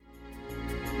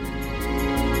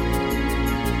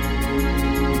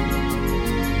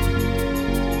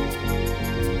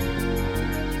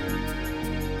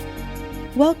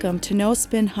Welcome to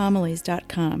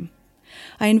NoSpinHomilies.com.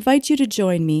 I invite you to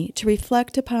join me to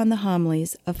reflect upon the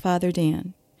homilies of Father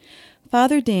Dan.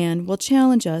 Father Dan will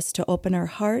challenge us to open our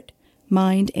heart,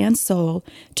 mind, and soul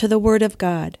to the Word of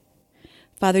God.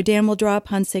 Father Dan will draw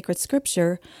upon sacred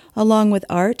scripture along with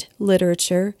art,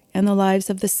 literature, and the lives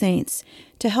of the saints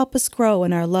to help us grow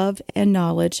in our love and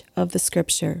knowledge of the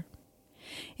scripture.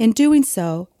 In doing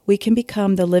so, we can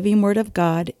become the living Word of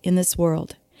God in this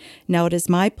world. Now it is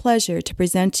my pleasure to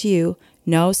present to you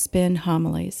No Spin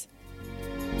Homilies.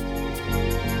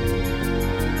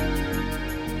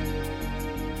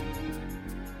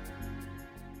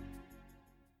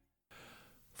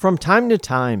 From time to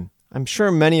time, I'm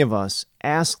sure many of us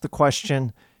ask the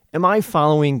question, am I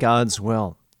following God's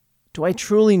will? Do I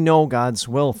truly know God's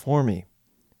will for me?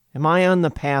 Am I on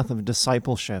the path of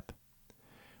discipleship?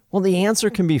 Well, the answer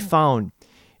can be found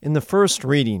in the first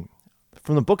reading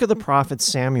from the book of the prophet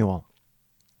Samuel.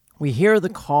 We hear the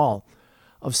call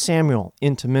of Samuel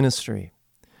into ministry.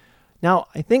 Now,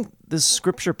 I think this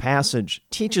scripture passage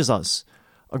teaches us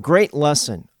a great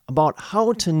lesson about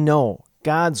how to know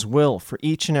God's will for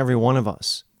each and every one of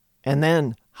us, and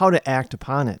then how to act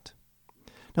upon it.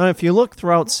 Now, if you look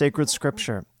throughout sacred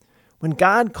scripture, when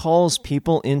God calls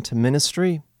people into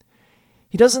ministry,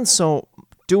 He doesn't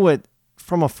do it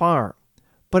from afar,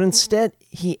 but instead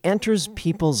He enters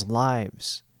people's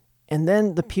lives, and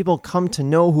then the people come to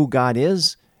know who God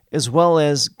is, as well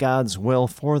as God's will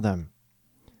for them.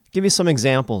 I'll give you some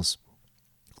examples.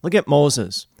 Look at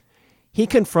Moses. He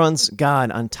confronts God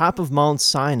on top of Mount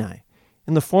Sinai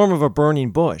in the form of a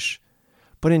burning bush.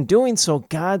 But in doing so,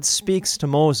 God speaks to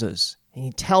Moses, and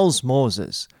He tells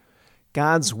Moses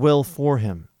God's will for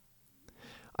him.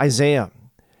 Isaiah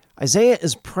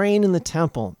is praying in the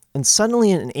temple, and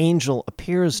suddenly an angel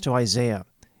appears to Isaiah,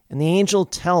 and the angel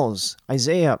tells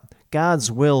Isaiah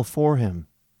God's will for him.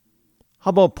 How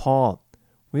about Paul?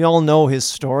 We all know his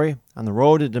story. On the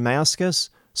road to Damascus,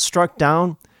 struck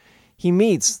down, he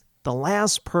meets the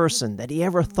last person that he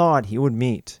ever thought he would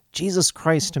meet, Jesus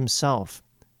Christ Himself.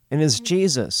 And it's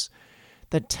Jesus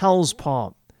that tells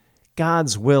Paul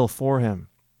God's will for him.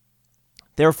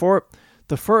 Therefore,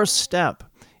 the first step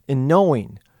in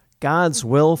knowing God's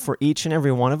will for each and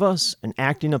every one of us and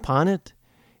acting upon it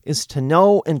is to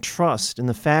know and trust in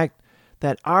the fact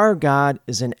that our God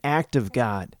is an active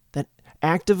God that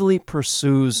actively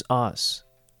pursues us.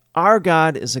 Our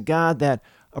God is a God that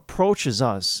approaches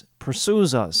us,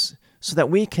 pursues us, so that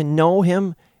we can know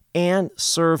Him and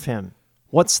serve Him.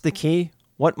 What's the key?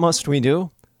 What must we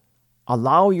do?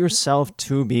 Allow yourself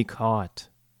to be caught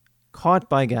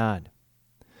by God.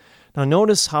 Now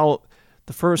notice how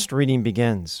the first reading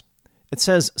begins. It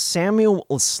says, Samuel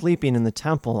was sleeping in the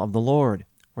temple of the Lord,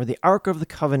 where the Ark of the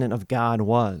Covenant of God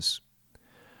was.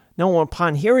 Now,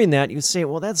 upon hearing that, you say,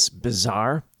 well, that's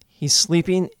bizarre. He's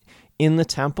sleeping in the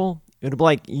temple. It would be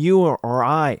like you or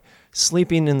I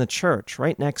sleeping in the church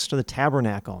right next to the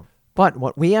tabernacle. But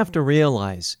what we have to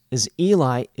realize is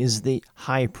Eli is the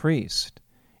high priest.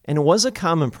 And it was a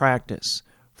common practice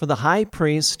for the high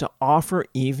priest to offer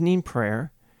evening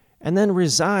prayer and then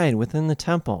reside within the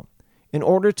temple in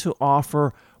order to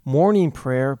offer morning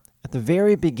prayer at the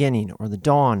very beginning or the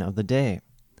dawn of the day.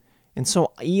 And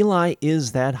so Eli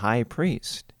is that high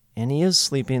priest, and he is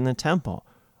sleeping in the temple,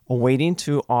 awaiting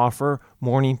to offer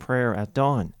morning prayer at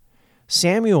dawn.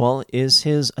 Samuel is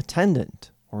his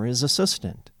attendant or his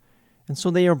assistant, and so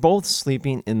they are both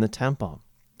sleeping in the temple.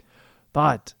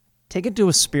 But take it to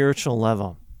a spiritual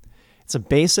level. It's a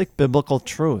basic biblical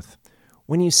truth.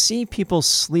 When you see people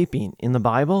sleeping in the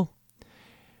Bible,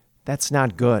 that's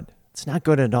not good. It's not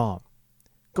good at all.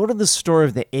 Go to the story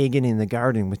of the agony in the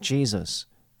garden with Jesus.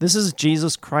 This is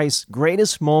Jesus Christ's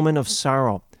greatest moment of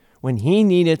sorrow when He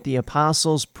needed the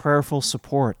apostles' prayerful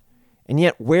support. And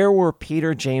yet, where were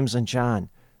Peter, James, and John?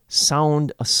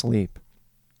 Sound asleep.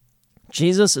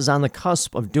 Jesus is on the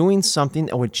cusp of doing something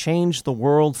that would change the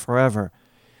world forever.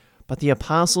 But the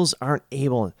apostles aren't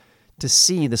able to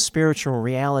see the spiritual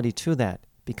reality to that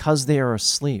because they are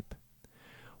asleep.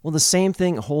 Well, the same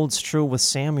thing holds true with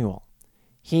Samuel.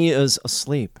 He is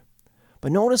asleep.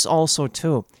 But notice also,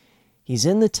 too, he's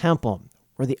in the temple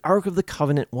where the Ark of the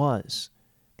Covenant was.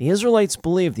 The Israelites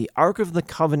believed the Ark of the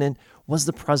Covenant was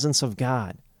the presence of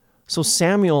God. So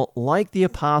Samuel, like the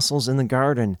apostles in the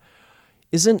garden,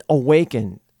 isn't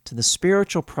awakened to the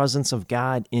spiritual presence of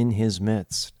God in his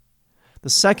midst.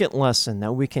 The second lesson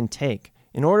that we can take,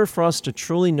 in order for us to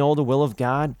truly know the will of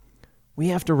God, we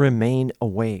have to remain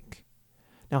awake.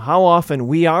 Now, how often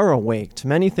we are awake to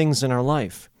many things in our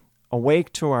life,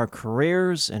 awake to our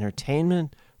careers,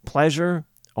 entertainment, pleasure,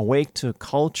 awake to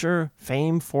culture,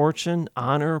 fame, fortune,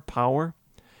 honor, power.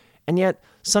 And yet,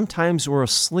 Sometimes we're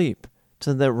asleep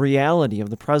to the reality of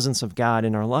the presence of God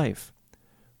in our life.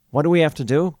 What do we have to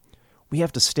do? We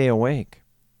have to stay awake.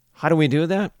 How do we do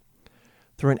that?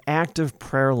 Through an active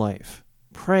prayer life.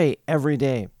 Pray every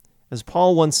day. As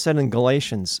Paul once said in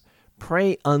Galatians,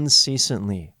 pray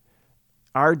unceasingly.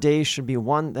 Our day should be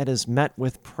one that is met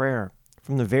with prayer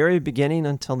from the very beginning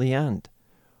until the end.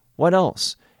 What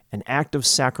else? An active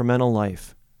sacramental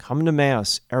life. Come to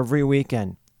Mass every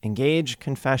weekend. Engage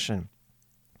confession.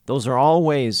 Those are all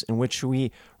ways in which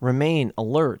we remain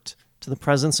alert to the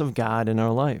presence of God in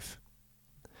our life.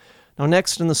 Now,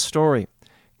 next in the story,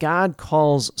 God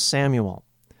calls Samuel,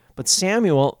 but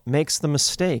Samuel makes the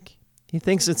mistake. He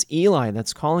thinks it's Eli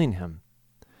that's calling him.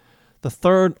 The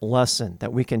third lesson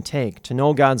that we can take to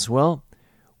know God's will,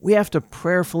 we have to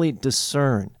prayerfully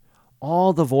discern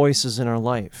all the voices in our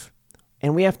life,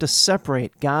 and we have to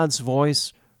separate God's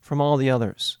voice from all the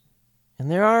others.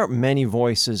 And there are many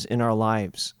voices in our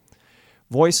lives.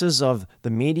 Voices of the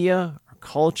media, our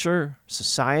culture,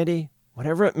 society,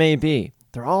 whatever it may be.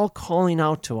 They're all calling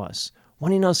out to us,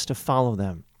 wanting us to follow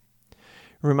them. It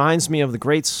reminds me of the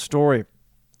great story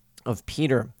of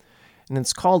Peter, and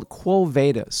it's called Quo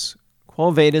Vadis.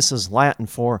 Quo Vadis is Latin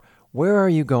for, where are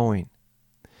you going?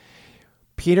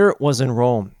 Peter was in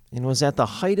Rome and was at the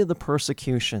height of the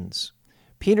persecutions.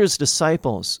 Peter's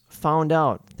disciples found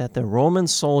out that the Roman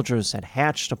soldiers had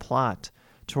hatched a plot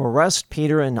to arrest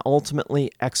Peter and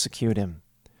ultimately execute him.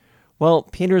 Well,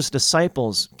 Peter's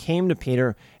disciples came to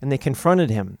Peter and they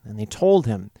confronted him and they told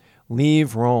him,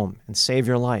 leave Rome and save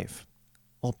your life.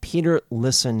 Well, Peter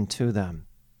listened to them.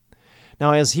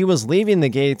 Now, as he was leaving the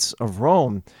gates of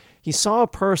Rome, he saw a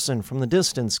person from the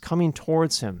distance coming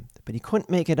towards him, but he couldn't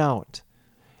make it out.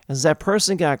 As that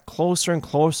person got closer and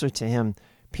closer to him,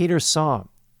 Peter saw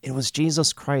it was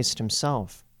Jesus Christ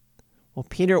himself. Well,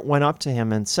 Peter went up to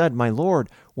him and said, my Lord,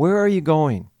 where are you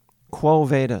going? Quo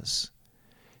vadis?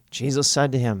 Jesus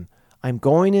said to him, I'm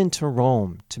going into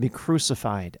Rome to be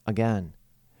crucified again.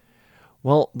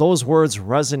 Well, those words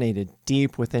resonated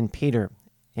deep within Peter,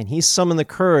 and he summoned the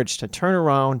courage to turn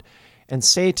around and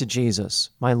say to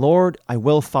Jesus, my Lord, I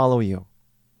will follow you.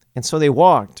 And so they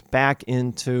walked back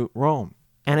into Rome.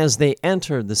 And as they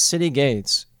entered the city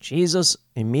gates, Jesus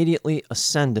immediately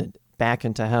ascended back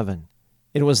into heaven.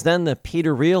 It was then that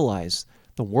Peter realized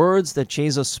the words that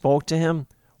Jesus spoke to him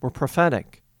were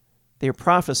prophetic. They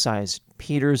prophesied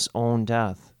Peter's own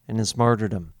death and his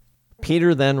martyrdom.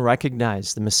 Peter then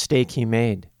recognized the mistake he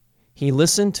made. He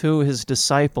listened to his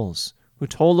disciples who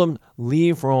told him,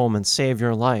 leave Rome and save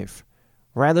your life,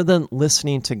 rather than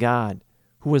listening to God,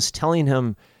 who was telling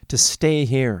him to stay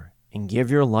here and give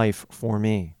your life for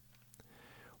me.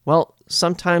 Well,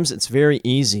 sometimes it's very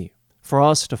easy for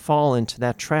us to fall into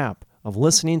that trap of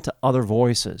listening to other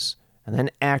voices and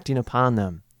then acting upon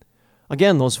them.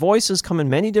 Again, those voices come in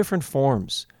many different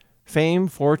forms. Fame,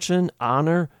 fortune,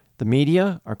 honor, the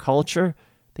media, our culture.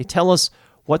 They tell us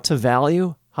what to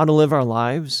value, how to live our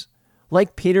lives.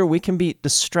 Like Peter, we can be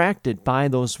distracted by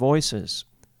those voices.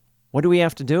 What do we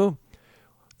have to do?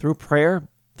 Through prayer,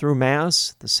 through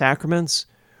Mass, the sacraments,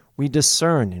 we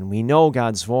discern and we know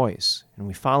God's voice and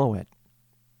we follow it.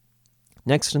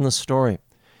 Next in the story,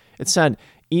 it said,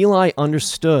 Eli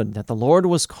understood that the Lord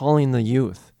was calling the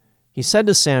youth. He said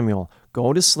to Samuel,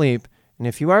 go to sleep, and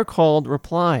if you are called,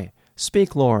 reply,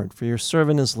 speak, Lord, for your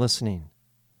servant is listening.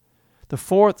 The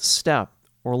fourth step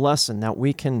or lesson that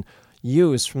we can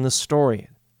use from the story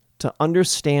to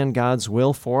understand God's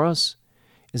will for us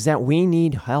is that we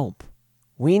need help.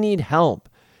 We need help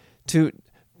to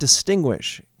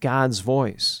distinguish God's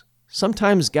voice.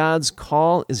 Sometimes God's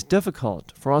call is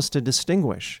difficult for us to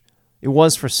distinguish. It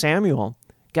was for Samuel.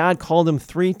 God called him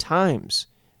 3 times.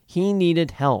 He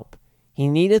needed help. He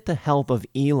needed the help of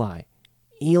Eli.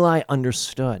 Eli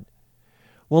understood.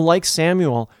 Well, like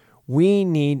Samuel, we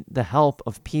need the help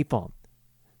of people.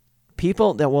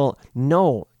 People that will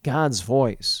know God's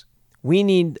voice. We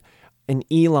need an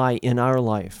Eli in our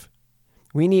life.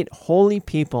 We need holy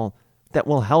people that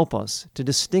will help us to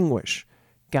distinguish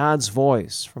God's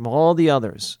voice from all the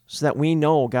others so that we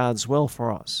know God's will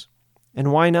for us.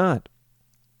 And why not?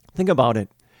 Think about it.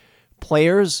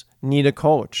 Players need a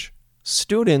coach.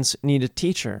 Students need a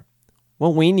teacher.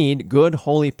 Well, we need good,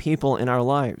 holy people in our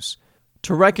lives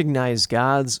to recognize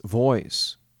God's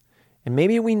voice. And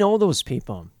maybe we know those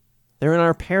people. They're in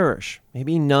our parish.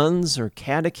 Maybe nuns or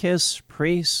catechists,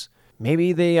 priests.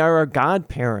 Maybe they are our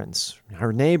godparents,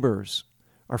 our neighbors,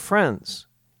 our friends.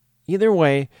 Either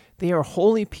way, they are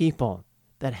holy people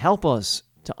that help us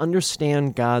to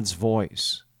understand God's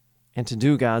voice and to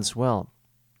do God's will.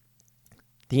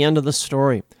 The end of the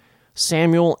story,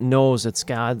 Samuel knows it's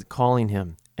God calling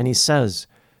him, and he says,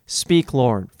 Speak,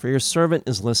 Lord, for your servant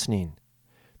is listening.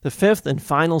 The fifth and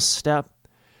final step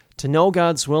to know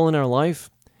God's will in our life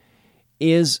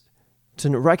is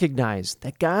to recognize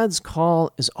that God's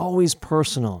call is always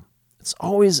personal. It's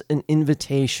always an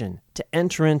invitation to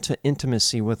enter into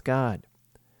intimacy with God.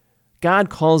 God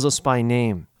calls us by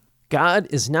name. God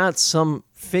is not some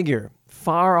figure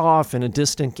far off in a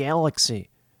distant galaxy.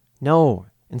 No,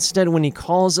 instead, when he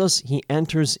calls us, he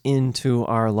enters into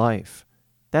our life.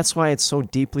 That's why it's so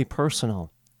deeply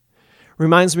personal.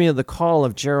 Reminds me of the call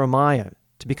of Jeremiah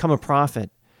to become a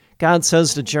prophet. God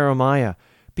says to Jeremiah,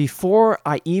 "Before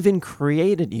I even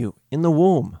created you in the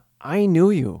womb, I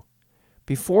knew you.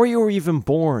 Before you were even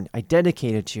born, I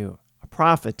dedicated you, a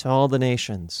prophet to all the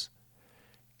nations."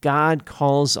 God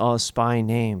calls us by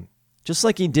name, just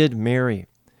like he did Mary.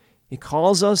 He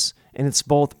calls us, and it's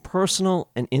both personal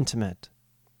and intimate.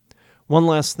 One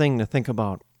last thing to think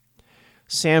about.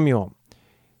 Samuel,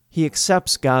 he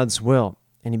accepts God's will,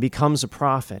 and he becomes a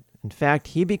prophet. In fact,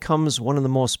 he becomes one of the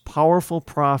most powerful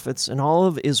prophets in all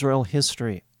of Israel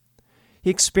history.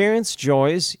 He experienced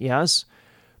joys, yes,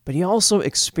 but he also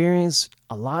experienced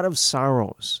a lot of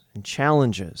sorrows and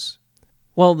challenges.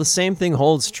 Well, the same thing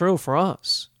holds true for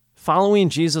us. Following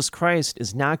Jesus Christ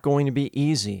is not going to be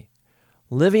easy.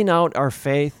 Living out our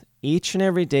faith each and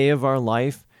every day of our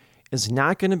life is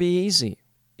not going to be easy.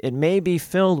 It may be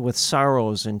filled with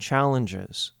sorrows and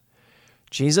challenges.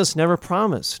 Jesus never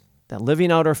promised that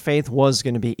living out our faith was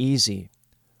going to be easy.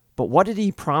 But what did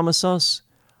he promise us?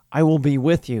 I will be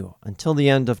with you until the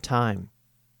end of time.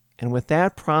 And with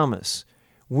that promise,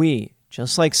 we,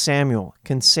 just like Samuel,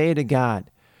 can say to God,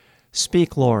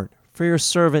 "Speak, Lord, for your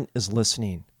servant is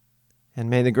listening." And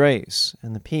may the grace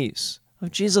and the peace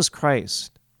of Jesus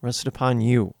Christ rest upon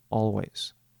you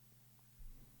always.